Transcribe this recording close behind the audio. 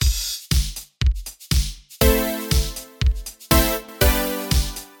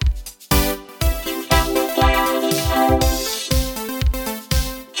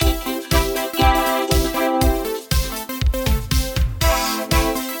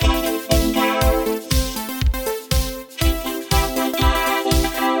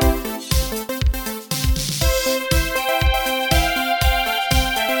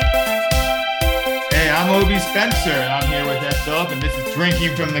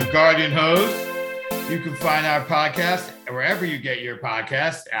Drinking from the Garden Hose. You can find our podcast wherever you get your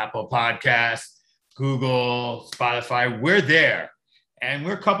podcasts, Apple Podcasts, Google, Spotify. We're there. And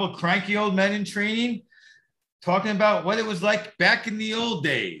we're a couple of cranky old men in training talking about what it was like back in the old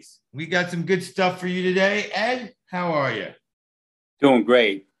days. We got some good stuff for you today. Ed, how are you? Doing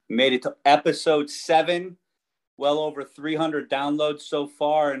great. Made it to episode 7. Well over 300 downloads so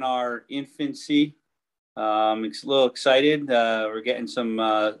far in our infancy. It's a little excited. We're getting some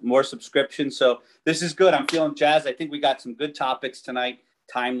more subscriptions. So this is good. I'm feeling jazzed. I think we got some good topics tonight,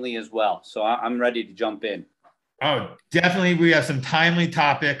 timely as well. So I'm ready to jump in. Oh, definitely. We have some timely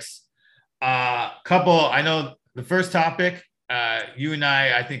topics. I know the first topic, you and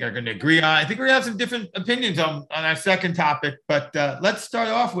I think are going to agree on. I think we're going to have some different opinions on our second topic, but let's start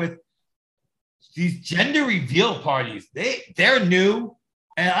off with these gender reveal parties. They're new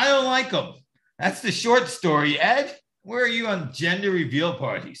and I don't like them. That's the short story. Ed, where are you on gender reveal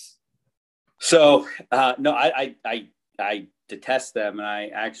parties? So, no, I detest them.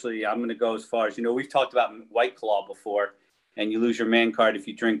 And I'm going to go as far as, we've talked about White Claw before, and you lose your man card if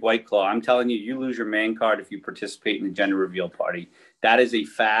you drink White Claw. I'm telling you, you lose your man card if you participate in a gender reveal party. That is a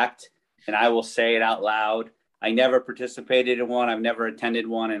fact. And I will say it out loud. I never participated in one. I've never attended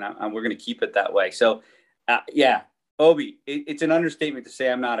one, and we're going to keep it that way. So, yeah. Obi, it's an understatement to say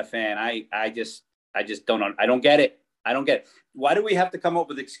I'm not a fan. I just don't. I don't get it. Why do we have to come up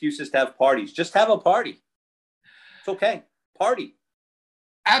with excuses to have parties? Just have a party. It's okay. Party.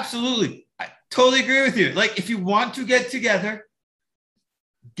 Absolutely. I totally agree with you. Like, if you want to get together.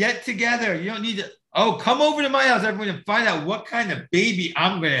 You don't need to, come over to my house, everyone, and find out what kind of baby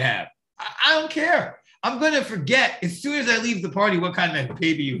I'm going to have. I don't care. I'm going to forget as soon as I leave the party what kind of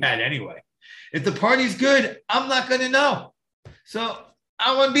baby you had anyway. If the party's good, I'm not going to know. So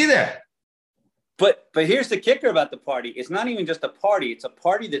I want to be there. But here's the kicker about the party. It's not even just a party. It's a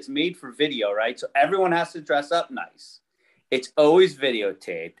party that's made for video, right? So everyone has to dress up nice. It's always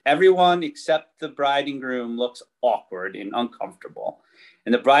videotaped. Everyone except the bride and groom looks awkward and uncomfortable.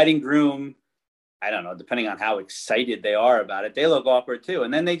 And the bride and groom, I don't know, depending on how excited they are about it, they look awkward too.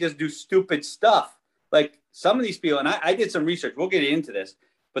 And then they just do stupid stuff. Like some of these people, and I did some research. We'll get into this.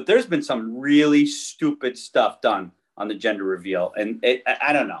 But there's been some really stupid stuff done on the gender reveal. And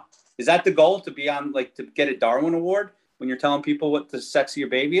I don't know. Is that the goal, to be on, to get a Darwin Award when you're telling people what the sex of your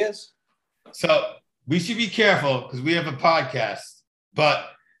baby is? So we should be careful because we have a podcast. But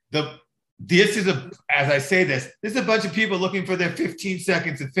this is a bunch of people looking for their 15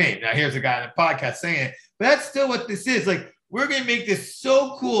 seconds of fame. Now, here's a guy on a podcast saying it. But that's still what this is. Like, we're going to make this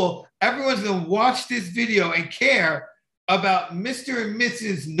so cool. Everyone's going to watch this video and care about Mr. and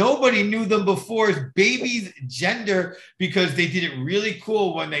Mrs. Nobody knew them before's baby's gender because they did it really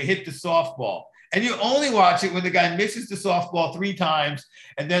cool when they hit the softball. And you only watch it when the guy misses the softball 3 times.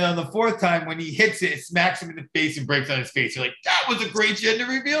 And then on the 4th time, when he hits it, it smacks him in the face and breaks on his face. You're like, that was a great gender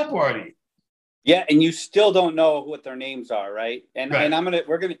reveal party. Yeah. And you still don't know what their names are. Right. And right. And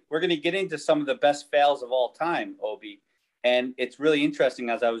we're going to get into some of the best fails of all time, Obi. And it's really interesting.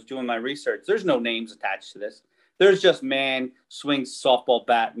 As I was doing my research, there's no names attached to this. There's just man swings softball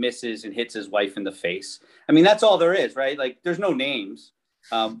bat, misses, and hits his wife in the face. I mean, that's all there is, right? Like, there's no names.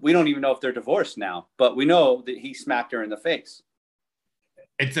 We don't even know if they're divorced now, but we know that he smacked her in the face.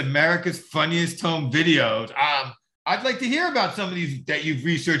 It's America's funniest home videos. I'd like to hear about some of these that you've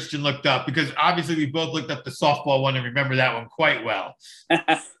researched and looked up, because obviously we both looked up the softball one and remember that one quite well.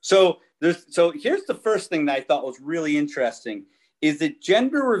 So here's the first thing that I thought was really interesting is that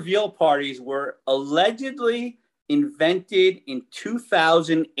gender reveal parties were allegedly invented in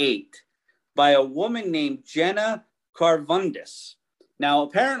 2008 by a woman named Jenna Karvundis. Now,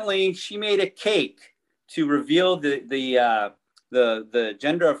 apparently, she made a cake to reveal the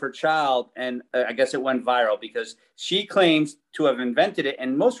gender of her child, and I guess it went viral because she claims to have invented it.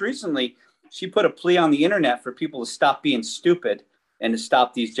 And most recently, she put a plea on the internet for people to stop being stupid and to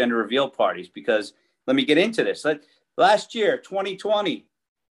stop these gender reveal parties. Because let me get into this. Last year, 2020.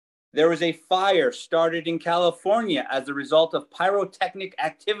 There was a fire started in California as a result of pyrotechnic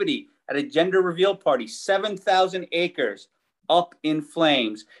activity at a gender reveal party. 7,000 acres up in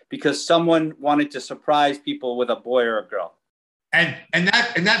flames because someone wanted to surprise people with a boy or a girl. And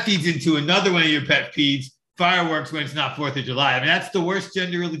that feeds into another one of your pet peeves: fireworks when it's not 4th of July. I mean, that's the worst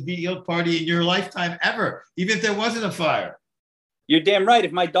gender reveal party in your lifetime ever, even if there wasn't a fire. You're damn right.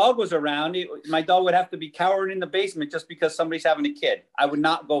 If my dog was around, my dog would have to be cowering in the basement just because somebody's having a kid. I would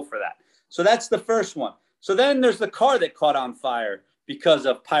not go for that. So that's the first one. So then there's the car that caught on fire because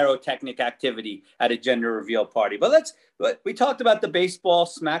of pyrotechnic activity at a gender reveal party. But we talked about the baseball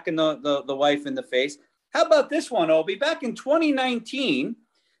smacking the wife in the face. How about this one, Obi? Back in 2019,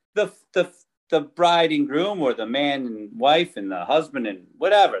 the bride and groom, or the man and wife and the husband and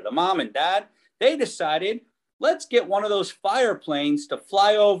whatever, the mom and dad, they decided, let's get one of those fire planes to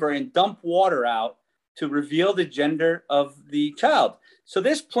fly over and dump water out to reveal the gender of the child. So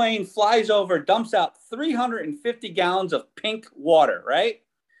this plane flies over, dumps out 350 gallons of pink water, right?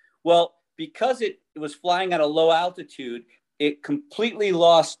 Well, because it was flying at a low altitude, it completely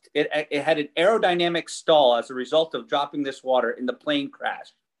lost, it had an aerodynamic stall as a result of dropping this water, and the plane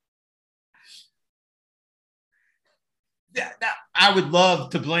crashed. Yeah, now, I would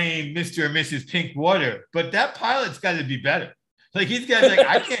love to blame Mr. or Mrs. Pink Water, but that pilot's got to be better. Like, he's got like,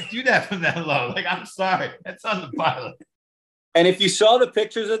 I can't do that from that low. Like, I'm sorry, that's on the pilot. And if you saw the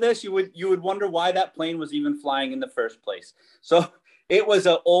pictures of this, you would wonder why that plane was even flying in the first place. So it was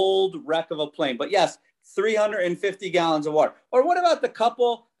an old wreck of a plane. But yes, 350 gallons of water. Or what about the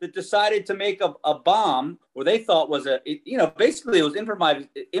couple that decided to make a bomb, or they thought was basically it was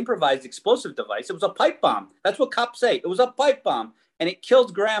improvised explosive device. It was a pipe bomb. That's what cops say. It was a pipe bomb, and it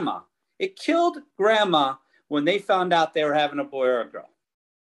killed grandma. It killed grandma when they found out they were having a boy or a girl.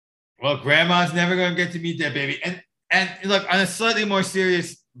 Well, grandma's never going to get to meet that baby. And look, on a slightly more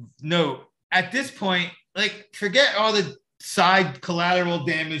serious note, at this point, like, forget all the side collateral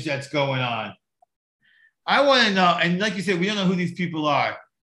damage that's going on. I want to know, and like you said, we don't know who these people are.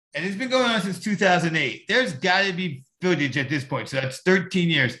 And it's been going on since 2008. There's got to be footage at this point. So that's 13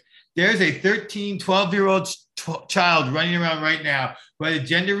 years. There's a 13, 12-year-old child running around right now who had a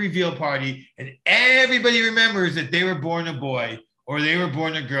gender reveal party, and everybody remembers that they were born a boy or they were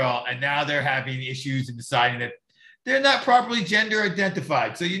born a girl, and now they're having issues in deciding that they're not properly gender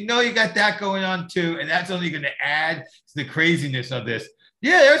identified. So you got that going on too, and that's only going to add to the craziness of this.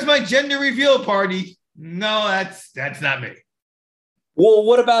 Yeah, there's my gender reveal party. No, that's not me. Well,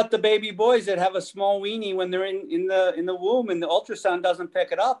 what about the baby boys that have a small weenie when they're in the womb and the ultrasound doesn't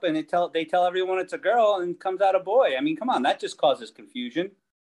pick it up, and they tell everyone it's a girl and it comes out a boy? I mean, come on, that just causes confusion.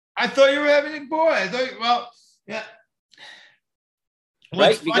 I thought you were having a boy. Yeah.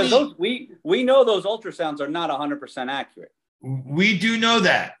 Right, because we know those ultrasounds are not 100% accurate. We do know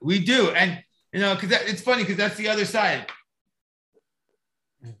that. We do. And, because it's funny, because that's the other side.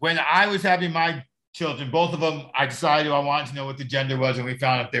 When I was having my children, both of them, I decided I wanted to know what the gender was, and we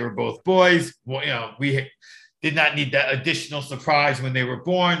found out they were both boys. Well, we did not need that additional surprise when they were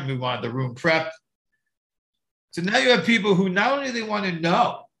born. We wanted the room prepped. So now you have people who not only they want to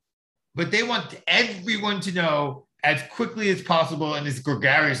know, but they want everyone to know as quickly as possible and as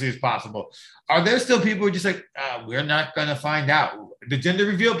gregariously as possible. Are there still people who are just like, we're not going to find out? The gender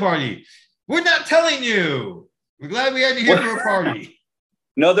reveal party, we're not telling you. We're glad we had you here for a party.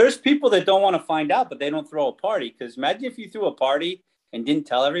 No, there's people that don't want to find out, but they don't throw a party. Because imagine if you threw a party and didn't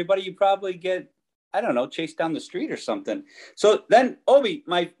tell everybody, you probably get, I don't know, chased down the street or something. So then, Obi,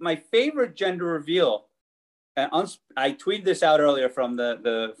 my favorite gender reveal, I tweeted this out earlier from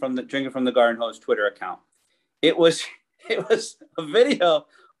the Drinking from the Garden Hose Twitter account. It was a video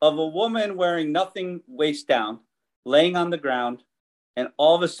of a woman wearing nothing waist down, laying on the ground, and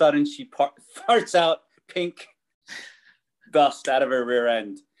all of a sudden she farts out pink dust out of her rear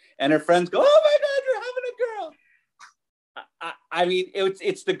end, and her friends go, "Oh my God, you're having a girl!" I mean,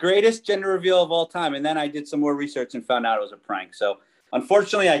 it's the greatest gender reveal of all time. And then I did some more research and found out it was a prank. So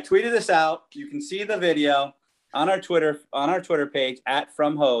unfortunately, I tweeted this out. You can see the video on our Twitter page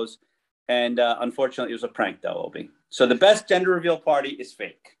 @FromHose. And unfortunately, it was a prank, though, Obi. So the best gender reveal party is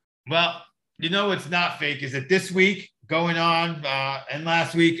fake. Well, what's not fake is that this week going on and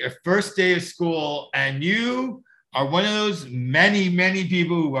last week, our first day of school, and you are one of those many, many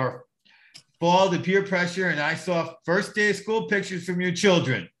people who are fall to peer pressure. And I saw first day of school pictures from your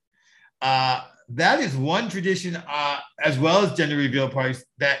children. That is one tradition, as well as gender reveal parties,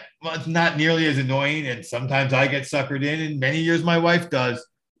 that it's not nearly as annoying. And sometimes I get suckered in, and many years my wife does.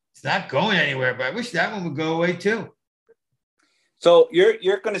 It's not going anywhere, but I wish that one would go away too. So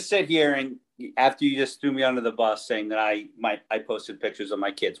you're going to sit here, and after you just threw me under the bus saying that I posted pictures of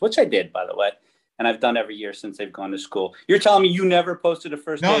my kids, which I did, by the way, and I've done every year since they've gone to school. You're telling me you never posted a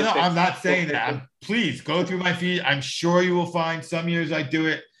first day? No, I'm not saying that. Please go through my feed. I'm sure you will find some years I do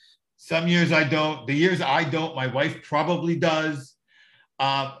it, some years I don't. The years I don't, my wife probably does.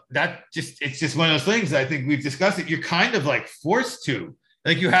 It's just one of those things. I think we've discussed it. You're kind of like forced to.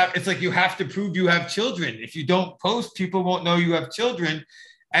 It's like you have to prove you have children. If you don't post, people won't know you have children.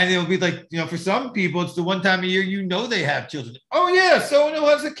 And it'll be like, for some people, it's the one time a year they have children. Oh, yeah, so-and-so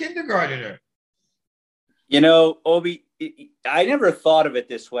has a kindergartner. Obi, I never thought of it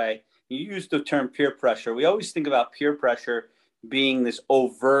this way. You used the term peer pressure. We always think about peer pressure being this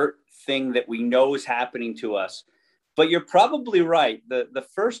overt thing that we know is happening to us. But you're probably right. The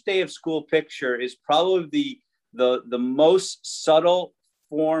first day of school picture is probably the most subtle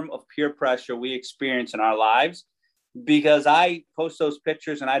form of peer pressure we experience in our lives, because I post those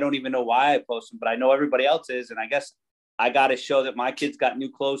pictures and I don't even know why I post them, but I know everybody else is. And I guess I got to show that my kids got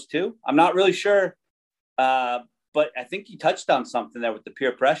new clothes too. I'm not really sure. But I think you touched on something there with the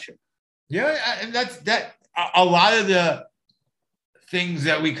peer pressure. Yeah. And that's a lot of the things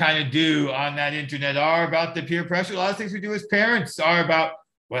that we kind of do on that internet are about the peer pressure. A lot of things we do as parents are about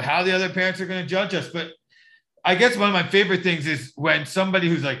how the other parents are going to judge us. But I guess one of my favorite things is when somebody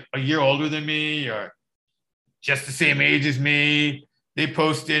who's like a year older than me or just the same age as me, they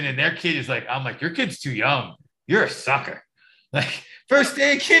post in and their kid is like, I'm like, your kid's too young. You're a sucker. Like, first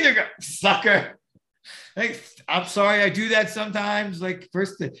day of kindergarten, sucker. Like, I'm sorry, I do that sometimes. Like,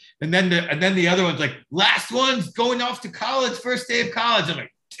 first day. And then the other one's like, last one's going off to college, first day of college. I'm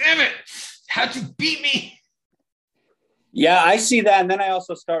like, damn it, how'd you beat me? Yeah, I see that. And then I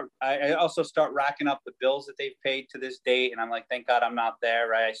also start racking up the bills that they've paid to this date. And I'm like, thank God I'm not there.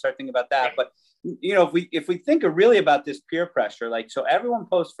 Right. I start thinking about that. But, you know, if we think really about this peer pressure, like, so everyone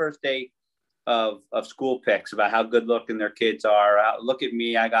posts first day of school pics about how good looking their kids are. Look at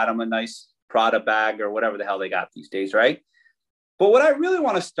me. I got them a nice Prada bag or whatever the hell they got these days. Right. But what I really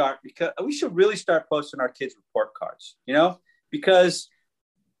want to start, because we should really start posting our kids' report cards, you know, because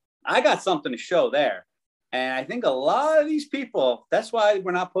I got something to show there. And I think a lot of these people, that's why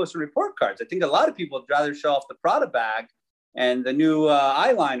we're not posting report cards. I think a lot of people would rather show off the Prada bag and the new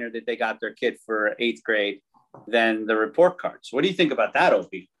eyeliner that they got their kid for 8th grade than the report cards. What do you think about that,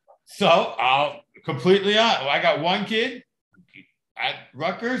 Opie? So I'll completely honest. I got one kid at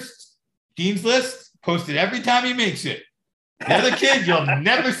Rutgers, Dean's List, posted every time he makes it. The other kid, you'll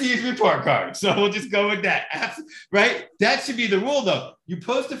never see his report card. So we'll just go with that. Right? That should be the rule, though. You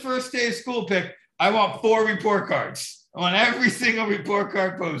post the first day of school pic. I want 4 report cards. I want every single report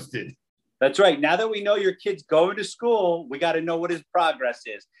card posted. That's right. Now that we know your kid's going to school, we got to know what his progress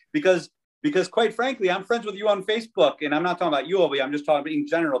is. Because quite frankly, I'm friends with you on Facebook, and I'm not talking about you, Obi. I'm just talking about in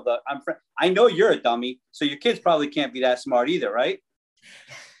general. I know you're a dummy, so your kids probably can't be that smart either, right?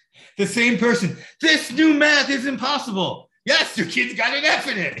 The same person. This new math is impossible. Yes, your kid's got an F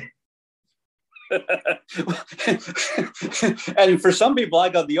in it. And for some people, I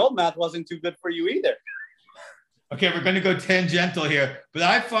go, the old math wasn't too good for you either. Okay, we're going to go tangential here, but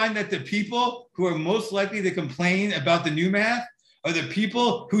I find that the people who are most likely to complain about the new math are the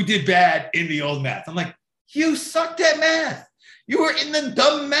people who did bad in the old math. I'm like, you sucked at math. You were in the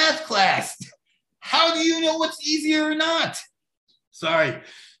dumb math class. How do you know what's easier or not? Sorry.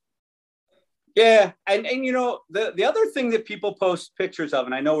 Yeah, and you know, the other thing that people post pictures of,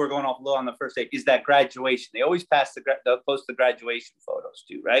 and I know we're going off a little on the first day, is that graduation. They always post the graduation photos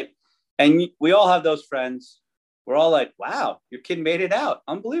too, right? And we all have those friends. We're all like, wow, your kid made it out.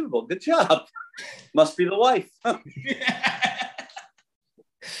 Unbelievable. Good job. Must be the wife.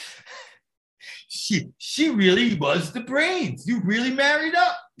 She really was the brains. You really married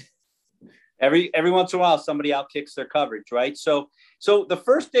up. Every once in a while, somebody outkicks their coverage, right? So the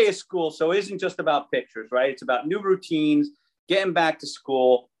first day of school, so it isn't just about pictures, right? It's about new routines, getting back to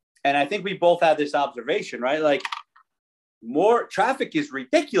school. And I think we both had this observation, right? Like, more traffic is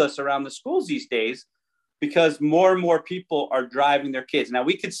ridiculous around the schools these days because more and more people are driving their kids. Now,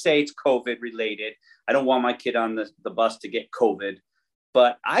 we could say it's COVID related. I don't want my kid on the bus to get COVID,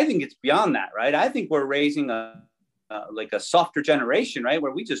 but I think it's beyond that, right? I think we're raising a softer generation, right?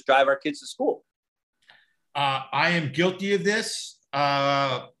 Where we just drive our kids to school. I am guilty of this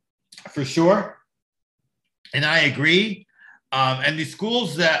for sure. And I agree. And the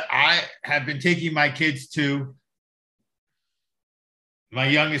schools that I have been taking my kids to, my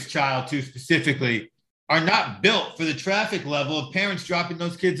youngest child to specifically, are not built for the traffic level of parents dropping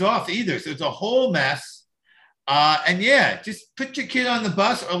those kids off either. So it's a whole mess. And yeah, just put your kid on the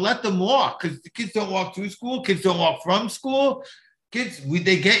bus or let them walk, because the kids don't walk to school. Kids don't walk from school.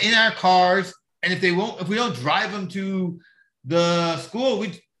 They get in our cars. And if we don't drive them to the school,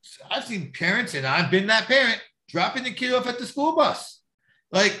 I've seen parents, and I've been that parent, dropping the kid off at the school bus.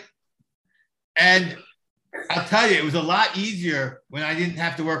 And I'll tell you, it was a lot easier when I didn't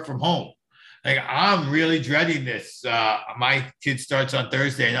have to work from home. Like, I'm really dreading this. My kid starts on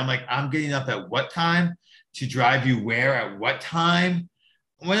Thursday, and I'm like, I'm getting up at what time to drive you where at what time?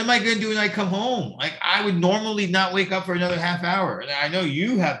 What am I going to do when I come home? Like, I would normally not wake up for another half hour. And I know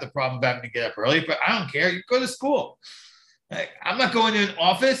you have the problem of having to get up early, but I don't care. You go to school. Like, I'm not going to an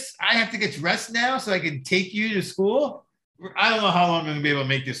office. I have to get dressed now so I can take you to school. I don't know how long I'm going to be able to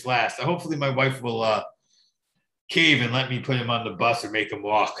make this last. Hopefully my wife will cave and let me put him on the bus or make him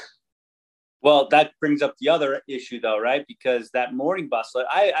walk. Well, that brings up the other issue, though, right? Because that morning bus, like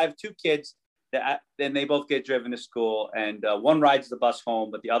I have two kids, and they both get driven to school, and one rides the bus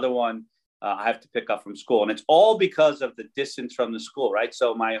home, but the other one I have to pick up from school. And it's all because of the distance from the school, right?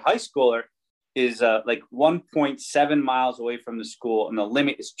 So my high schooler is like 1.7 miles away from the school, and the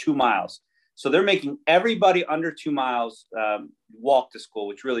limit is 2 miles. So they're making everybody under 2 miles walk to school,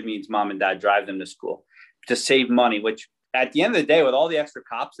 which really means mom and dad drive them to school to save money, which at the end of the day, with all the extra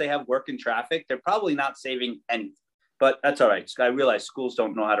cops they have working traffic, they're probably not saving anything. But that's all right. I realize schools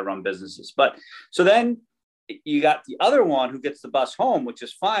don't know how to run businesses. But so then you got the other one who gets the bus home, which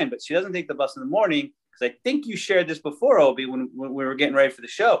is fine, but she doesn't take the bus in the morning because I think you shared this before, Obi, when we were getting ready for the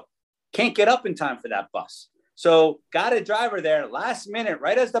show. Can't get up in time for that bus. So got a driver there last minute,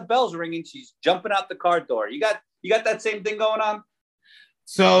 right as the bell's ringing, she's jumping out the car door. You got that same thing going on?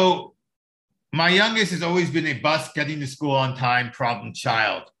 So my youngest has always been a bus getting to school on time problem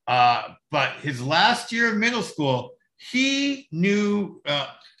child. But his last year of middle school, he knew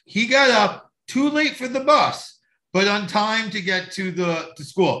he got up too late for the bus, but on time to get to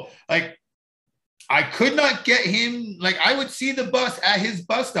school. Like, I could not get him. Like, I would see the bus at his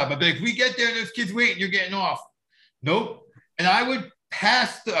bus stop. I'd be like, if we get there and there's kids waiting, you're getting off. Nope. And I wouldn't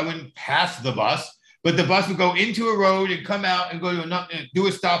pass the bus, but the bus would go into a road and come out and go to another, do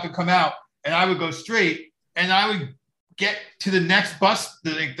a stop and come out. And I would go straight, and I would get to the next bus,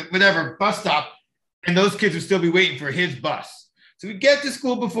 whatever bus stop, and those kids would still be waiting for his bus. So we'd get to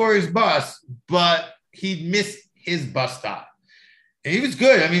school before his bus, but he'd miss his bus stop. And he was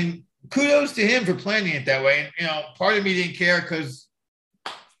good. I mean, kudos to him for planning it that way. And, part of me didn't care because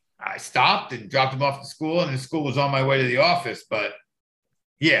I stopped and dropped him off to school, and the school was on my way to the office. But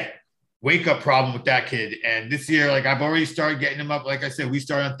yeah, wake up problem with that kid. And this year, like, I've already started getting him up. Like I said, we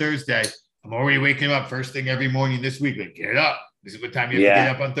start on Thursday. I'm already waking him up first thing every morning this week. Like, get up. This is what time you have to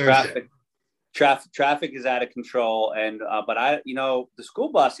get up on Thursday. Traffic is out of control. And, but the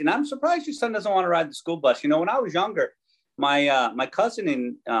school bus, and I'm surprised your son doesn't want to ride the school bus. When I was younger, my cousin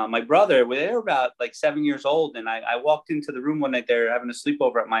and my brother, they were about like 7 years old. And I walked into the room one night, they were having a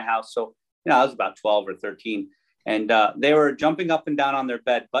sleepover at my house. So, I was about 12 or 13. And they were jumping up and down on their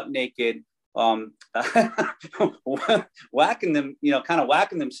bed, butt naked, whacking them, kind of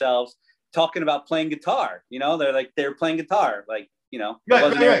whacking themselves, talking about playing guitar. They're playing guitar. Like, it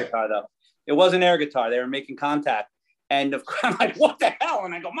wasn't air guitar though. It wasn't air guitar. They were making contact. And of course, I'm like, what the hell?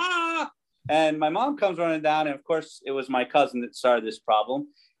 And I go, Ma! And my mom comes running down. And of course, it was my cousin that started this problem.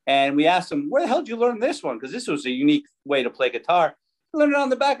 And we asked him, where the hell did you learn this one? Because this was a unique way to play guitar. I learned it on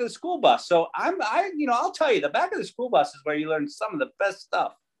the back of the school bus. So I'll tell you, the back of the school bus is where you learn some of the best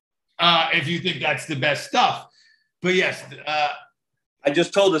stuff. If you think that's the best stuff. But yes, I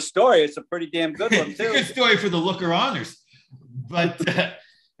just told a story. It's a pretty damn good one, too. It's a good story for the Looker honors. But,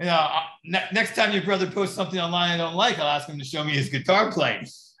 next time your brother posts something online I don't like, I'll ask him to show me his guitar playing.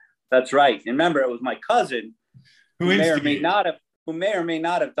 That's right. And remember, it was my cousin who may or may not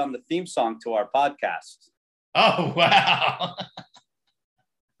have done the theme song to our podcast. Oh, wow.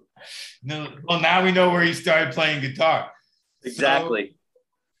 No, well, now we know where he started playing guitar. Exactly. So,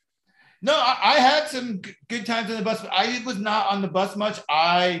 no, I had some good times on the bus, but I was not on the bus much.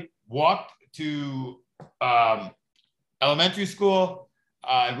 I walked to elementary school.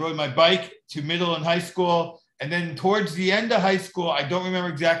 I rode my bike to middle and high school. And then towards the end of high school, I don't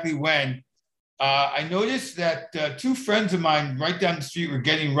remember exactly when, I noticed that two friends of mine right down the street were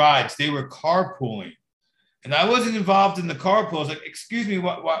getting rides. They were carpooling. And I wasn't involved in the carpool. I was like, excuse me,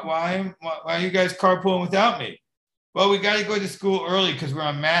 why are you guys carpooling without me? Well, we got to go to school early because we're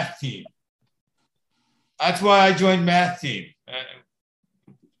on math team. That's why I joined math team.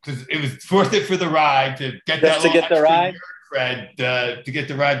 Because it was worth it for the ride to get that to get the ride cred, to get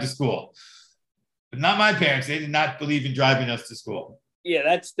the ride to school. But not my parents. They did not believe in driving us to school. Yeah,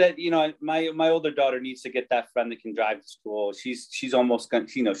 that's that. My older daughter needs to get that friend that can drive to school. She's almost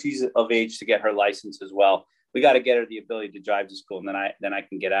she's of age to get her license as well. We got to get her the ability to drive to school, and then I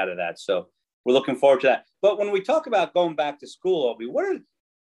can get out of that. So we're looking forward to that. But when we talk about going back to school, Obi, what are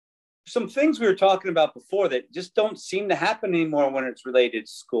some things we were talking about before that just don't seem to happen anymore when it's related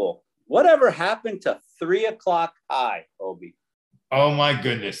to school? Whatever happened to 3 o'clock high, Obi? Oh my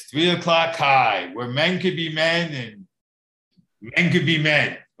goodness, 3 o'clock high, where men could be men and men could be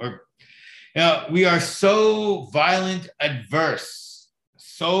men. Or, we are so violent adverse,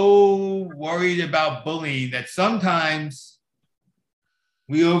 so worried about bullying that sometimes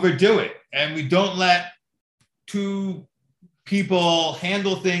we overdo it and we don't let two people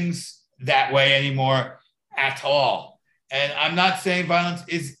handle things that way anymore at all. And I'm not saying violence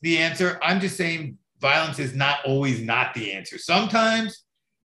is the answer. I'm just saying violence is not always not the answer. Sometimes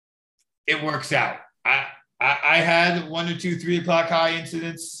it works out. I had 1 or 2 3 o'clock high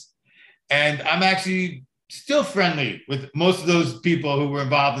incidents, and I'm actually still friendly with most of those people who were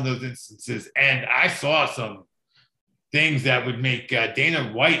involved in those instances. And I saw some things that would make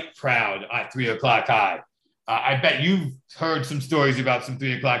Dana White proud at 3 o'clock high. I bet you've heard some stories about some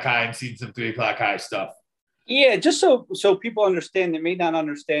 3 o'clock high and seen some 3 o'clock high stuff. Yeah, just so people understand that may not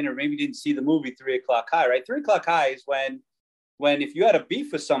understand or maybe didn't see the movie 3 o'clock high, right? 3 o'clock high is when if you had a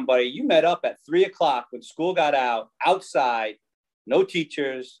beef with somebody, you met up at 3 o'clock when school got out, outside, no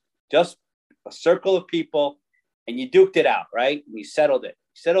teachers, just a circle of people, and you duked it out, right? And you settled it.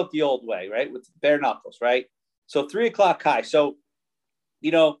 You settled the old way, right? With bare knuckles, right? So 3 o'clock high. So,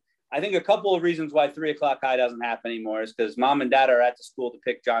 I think a couple of reasons why 3 o'clock high doesn't happen anymore is because mom and dad are at the school to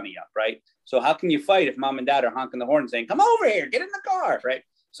pick Johnny up, right? So how can you fight if mom and dad are honking the horn saying, come over here, get in the car, right?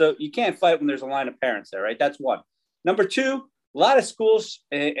 So you can't fight when there's a line of parents there, right? That's one. Number two, a lot of schools,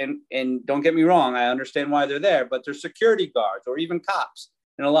 and don't get me wrong, I understand why they're there, but there's security guards or even cops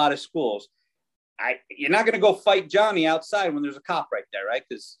in a lot of schools. You're not going to go fight Johnny outside when there's a cop right there, right?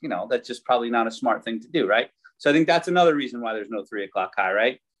 Because, that's just probably not a smart thing to do, right? So I think that's another reason why there's no 3 o'clock high,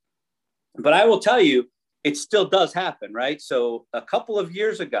 right? But I will tell you, it still does happen, right? So a couple of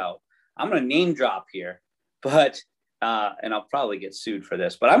years ago, I'm going to name drop here, but, and I'll probably get sued for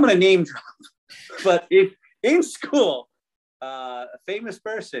this, but I'm going to name drop. But in school, a famous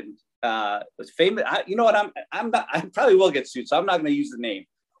person was famous. You know what? I probably will get sued, so I'm not going to use the name.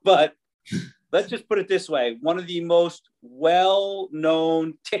 But let's just put it this way: one of the most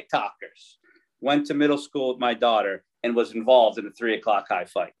well-known TikTokers went to middle school with my daughter and was involved in a 3 o'clock high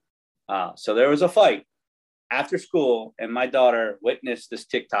fight. So there was a fight after school, and my daughter witnessed this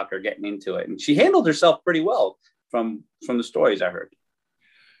TikToker getting into it, and she handled herself pretty well from the stories I heard.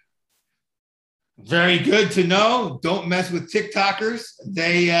 Very good to know. Don't mess with TikTokers.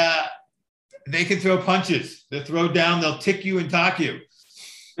 They can throw punches. They'll throw down. They'll tick you and talk you.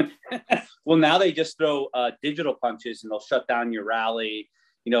 Well, now they just throw digital punches, and they'll shut down your rally.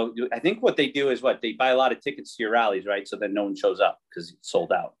 I think what they do is they buy a lot of tickets to your rallies, right? So then no one shows up because it's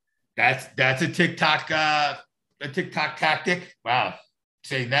sold out. That's a TikTok tactic. Wow,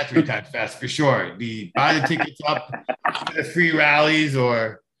 saying that 3 times fast for sure. Buy the tickets up, the free rallies,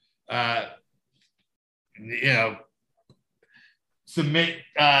 or submit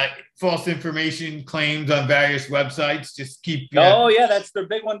false information claims on various websites. Just keep. Oh yeah, that's their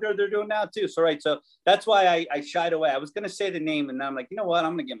big one. They're doing now too. So right, so that's why I shied away. I was going to say the name, and then I'm like, you know what?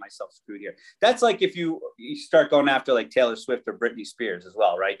 I'm going to get myself screwed here. That's like if you start going after like Taylor Swift or Britney Spears as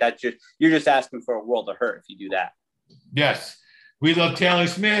well, right? You're just asking for a world of hurt if you do that. Yes, we love Taylor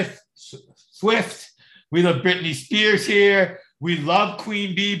Swift. We love Britney Spears here. We love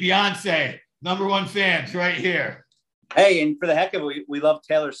Queen Bee, Beyonce. #1 fans right here. Hey, and for the heck of it, we love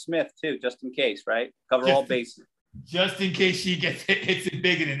Taylor Smith too, just in case, right? Cover all bases. Just in case she hits it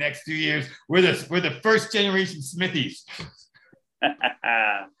big in the next 2 years. We're the first generation Smithies.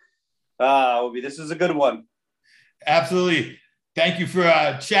 Obi, this is a good one. Absolutely. Thank you for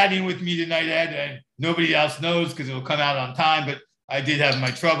chatting with me tonight, Ed. And nobody else knows because it will come out on time, but I did have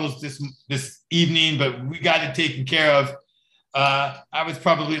my troubles this evening, but we got it taken care of. I was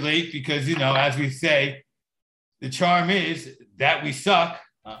probably late because, as we say, the charm is that we suck.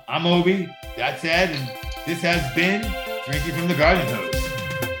 I'm Obi, that's Ed, and this has been Drinking from the Garden Hose.